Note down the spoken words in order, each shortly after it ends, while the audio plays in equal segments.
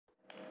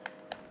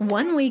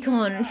1 week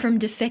on from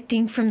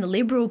defecting from the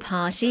Liberal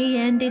Party,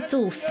 and it's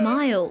all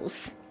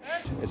smiles.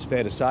 It's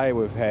fair to say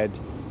we've had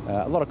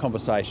a lot of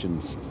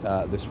conversations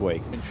this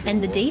week.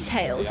 And the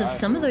details of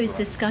some of those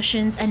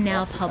discussions are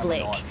now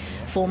public.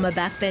 Former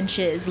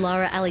backbenchers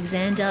Lara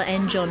Alexander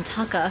and John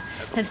Tucker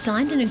have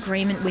signed an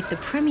agreement with the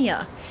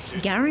Premier,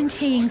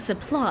 guaranteeing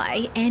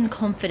supply and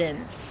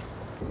confidence.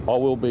 I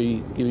will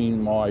be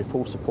giving my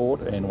full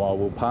support, and I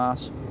will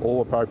pass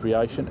all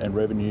appropriation and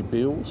revenue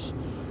bills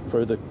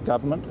through the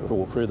government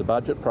or through the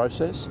budget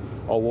process.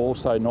 I will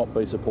also not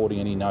be supporting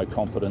any no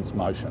confidence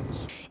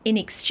motions. In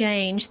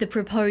exchange, the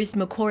proposed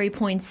Macquarie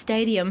Point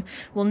Stadium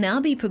will now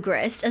be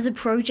progressed as a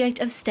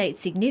project of state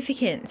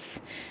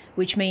significance,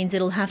 which means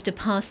it'll have to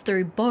pass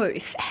through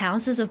both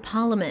Houses of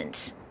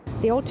Parliament.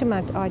 The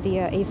ultimate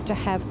idea is to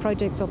have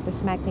projects of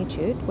this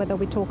magnitude, whether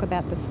we talk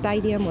about the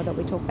stadium, whether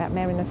we talk about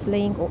Mariners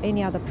Link or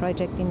any other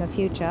project in the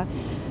future,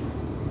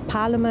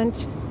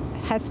 Parliament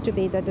has to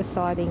be the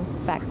deciding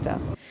factor.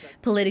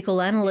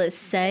 Political analysts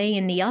say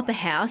in the upper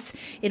house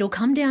it'll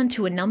come down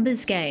to a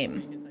numbers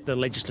game. The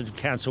Legislative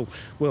Council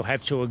will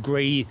have to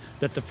agree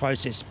that the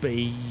process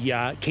be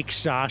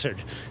kick-started,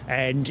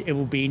 and it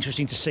will be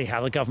interesting to see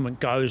how the government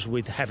goes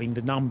with having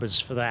the numbers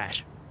for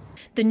that.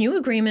 The new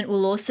agreement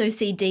will also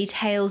see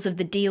details of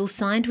the deal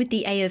signed with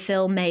the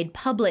AFL made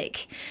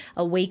public,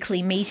 a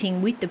weekly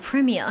meeting with the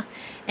Premier,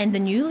 and the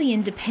newly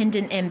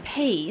independent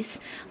MPs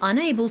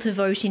unable to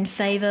vote in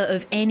favour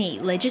of any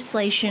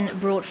legislation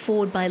brought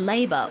forward by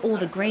Labor or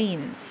the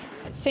Greens.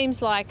 It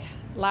seems like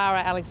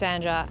Lara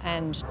Alexander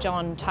and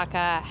John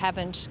Tucker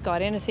haven't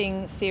got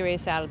anything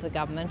serious out of the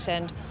government,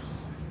 and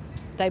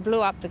they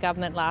blew up the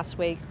government last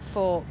week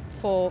for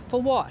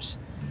what?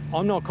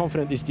 I'm not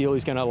confident this deal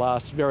is going to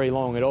last very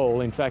long at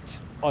all. In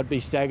fact, I'd be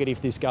staggered if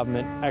this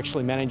government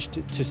actually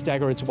managed to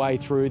stagger its way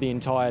through the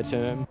entire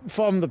term.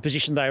 From the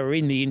position they were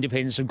in, the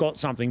independents have got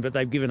something, but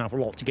they've given up a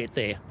lot to get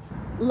there.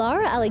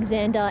 Lara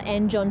Alexander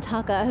and John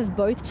Tucker have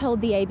both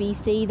told the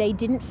ABC they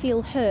didn't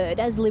feel heard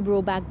as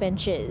Liberal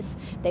backbenchers.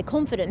 They're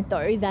confident,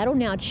 though, that'll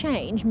now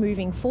change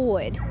moving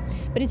forward.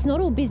 But it's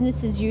not all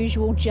business as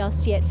usual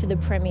just yet for the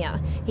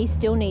Premier. He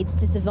still needs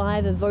to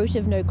survive a vote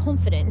of no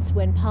confidence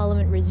when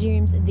Parliament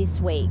resumes this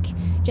week.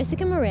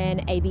 Jessica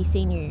Moran,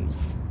 ABC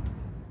News.